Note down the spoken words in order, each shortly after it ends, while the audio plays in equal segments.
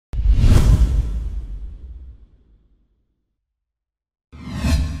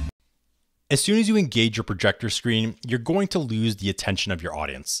As soon as you engage your projector screen, you're going to lose the attention of your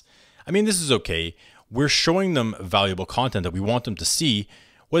audience. I mean, this is okay. We're showing them valuable content that we want them to see,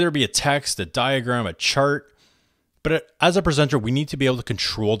 whether it be a text, a diagram, a chart. But as a presenter, we need to be able to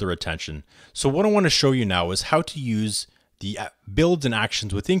control their attention. So what I want to show you now is how to use the builds and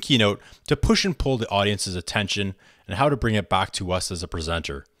actions within Keynote to push and pull the audience's attention and how to bring it back to us as a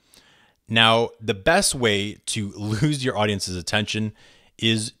presenter. Now, the best way to lose your audience's attention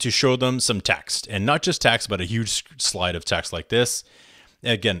is to show them some text, and not just text, but a huge slide of text like this.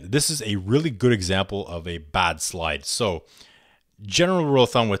 Again, this is a really good example of a bad slide. So general rule of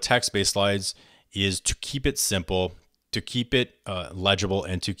thumb with text-based slides is to keep it simple, to keep it legible,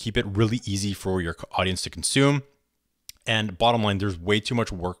 and to keep it really easy for your audience to consume. And bottom line, there's way too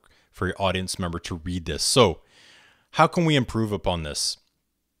much work for your audience member to read this. So how can we improve upon this?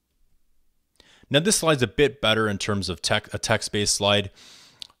 Now this slide's a bit better in terms of a text-based slide.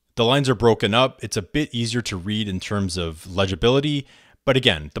 The lines are broken up. It's a bit easier to read in terms of legibility. But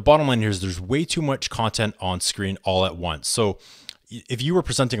again, the bottom line here is there's way too much content on screen all at once. So if you were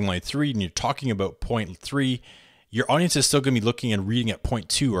presenting line 3 and you're talking about point 3, your audience is still going to be looking and reading at point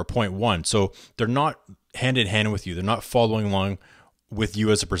 2 or point 1. So they're not hand in hand with you. They're not following along with you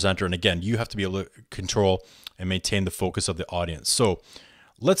as a presenter. And again, you have to be able to control and maintain the focus of the audience. So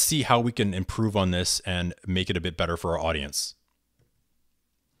let's see how we can improve on this and make it a bit better for our audience.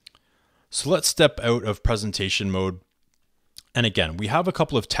 So let's step out of presentation mode. And again, we have a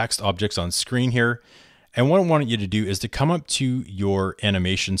couple of text objects on screen here. And what I want you to do is to come up to your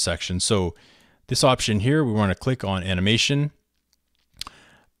animation section. So this option here, we want to click on animation.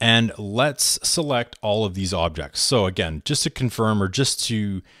 And let's select all of these objects. So again, just to confirm or just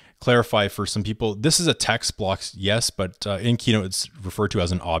to clarify for some people, this is a text block, yes, but in Keynote it's referred to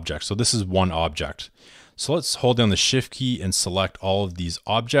as an object. So this is one object. So let's hold down the Shift key and select all of these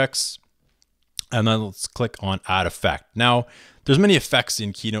objects. And then let's click on Add Effect. Now, there's many effects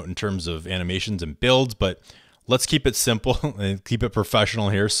in Keynote in terms of animations and builds, but let's keep it simple and keep it professional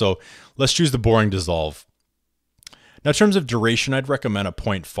here. So let's choose the boring dissolve. Now, in terms of duration, I'd recommend a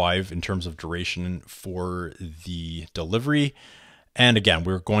 0.5 in terms of duration for the delivery. And again,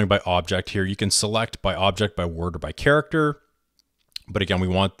 we're going by object here. You can select by object, by word, or by character. But again, we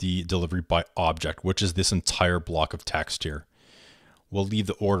want the delivery by object, which is this entire block of text here. We'll leave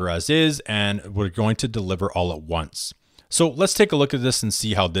the order as is, and we're going to deliver all at once. So let's take a look at this and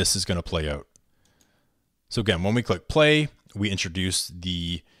see how this is going to play out. So again, when we click play, we introduce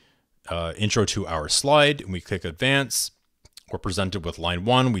the intro to our slide, and we click advance. We're presented with line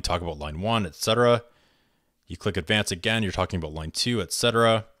 1. We talk about line 1, etc. You click advance again, you're talking about line 2,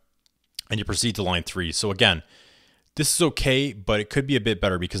 etc. And you proceed to line 3. So again, this is okay, but it could be a bit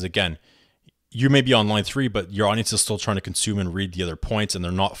better because again, you may be on line 3, but your audience is still trying to consume and read the other points and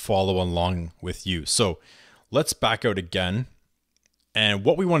they're not following along with you. So let's back out again. And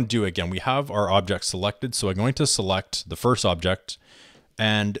what we want to do again, we have our object selected. So I'm going to select the first object,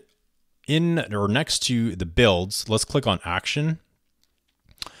 and in or next to the builds, let's click on action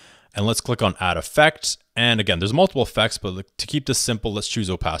and let's click on add effect. And again, there's multiple effects, but to keep this simple, let's choose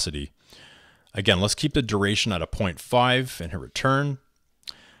opacity. Again, let's keep the duration at a 0.5 and hit return.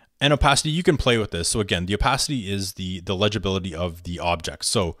 And opacity, you can play with this. So again, the opacity is the legibility of the object.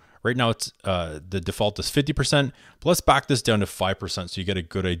 So right now it's the default is 50%, but let's back this down to 5% so you get a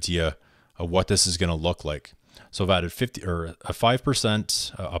good idea of what this is going to look like. So I've added 50 or a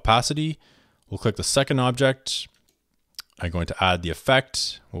 5% opacity. We'll click the second object. I'm going to add the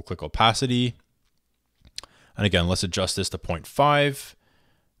effect. We'll click opacity. And again, let's adjust this to 0.5.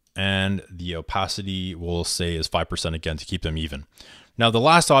 And the opacity we'll say is 5% again to keep them even. Now, the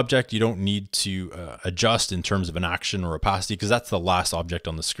last object, you don't need to adjust in terms of an action or opacity because that's the last object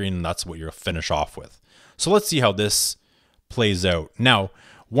on the screen and that's what you'll finish off with. So let's see how this plays out. Now,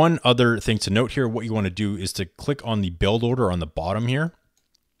 one other thing to note here, what you want to do is to click on the build order on the bottom here.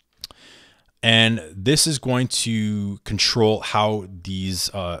 And this is going to control how these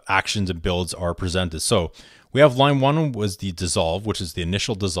actions and builds are presented. So we have line 1 was the dissolve, which is the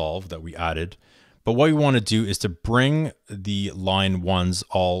initial dissolve that we added. But what we want to do is to bring the line 1s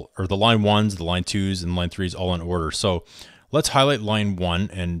all, or the line 1s, the line 2s, and line 3s all in order. So let's highlight line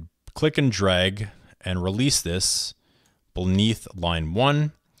 1 and click and drag and release this beneath line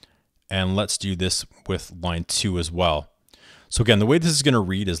 1. And let's do this with line 2 as well. So again, the way this is going to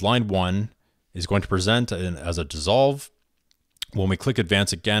read is line 1 is going to present as a dissolve. When we click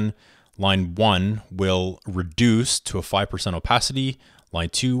advance again, line 1 will reduce to a 5% opacity. Line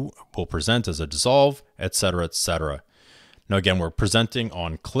 2 will present as a dissolve, etc., etc. Now again, we're presenting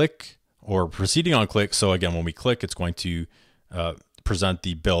on click or proceeding on click. So again, when we click, it's going to present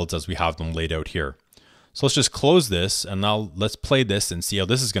the builds as we have them laid out here. So let's just close this, and now let's play this and see how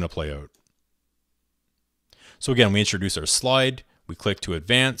this is going to play out. So again, we introduce our slide, we click to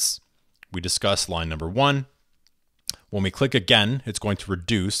advance, we discuss line number 1. When we click again, it's going to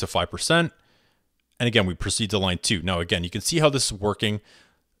reduce to 5%. And again, we proceed to line 2. Now again, you can see how this is working.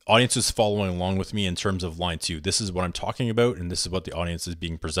 Audience is following along with me in terms of line 2. This is what I'm talking about, and this is what the audience is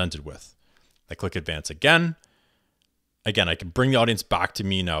being presented with. I click advance again. Again, I can bring the audience back to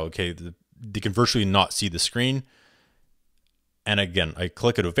me now. Okay, they can virtually not see the screen. And again, I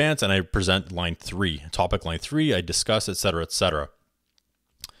click at advance and I present line 3, topic line 3, I discuss, etc., etc.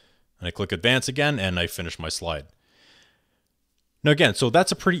 And I click advance again and I finish my slide. Now again, so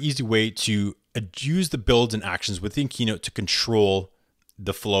that's a pretty easy way to use the builds and actions within Keynote to control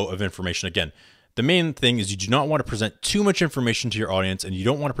the flow of information. Again, the main thing is you do not want to present too much information to your audience, and you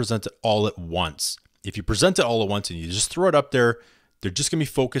don't want to present it all at once. If you present it all at once and you just throw it up there, they're just going to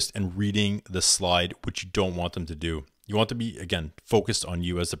be focused and reading the slide, which you don't want them to do. You want to be, again, focused on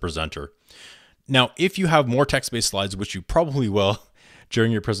you as the presenter. Now, if you have more text-based slides, which you probably will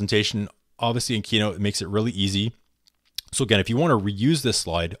during your presentation, obviously in Keynote, it makes it really easy. So again, if you want to reuse this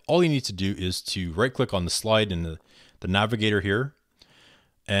slide, all you need to do is to right-click on the slide in the navigator here.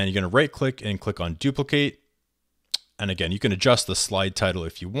 And you're going to right-click and click on duplicate. And again, you can adjust the slide title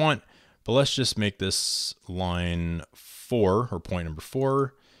if you want, but let's just make this line 4 or point number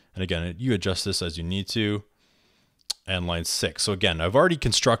 4. And again, you adjust this as you need to. And line 6. So again, we've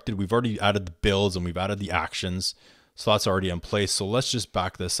already added the builds and we've added the actions. So that's already in place. So let's just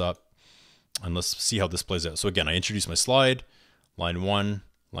back this up and let's see how this plays out. So again, I introduce my slide, line 1,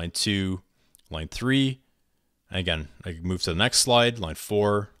 line 2, line 3. And again, I move to the next slide, line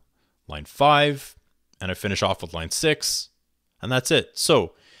 4, line 5, and I finish off with line 6. And that's it.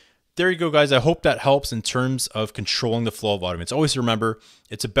 So there you go, guys. I hope that helps in terms of controlling the flow of audience. Always remember,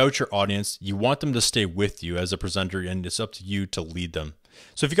 it's about your audience. You want them to stay with you as a presenter, and it's up to you to lead them.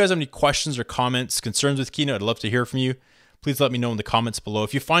 So if you guys have any questions or comments, concerns with Keynote, I'd love to hear from you. Please let me know in the comments below.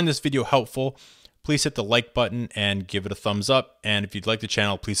 If you find this video helpful, please hit the like button and give it a thumbs up. And if you'd like the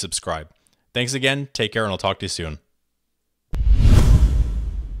channel, please subscribe. Thanks again. Take care, and I'll talk to you soon.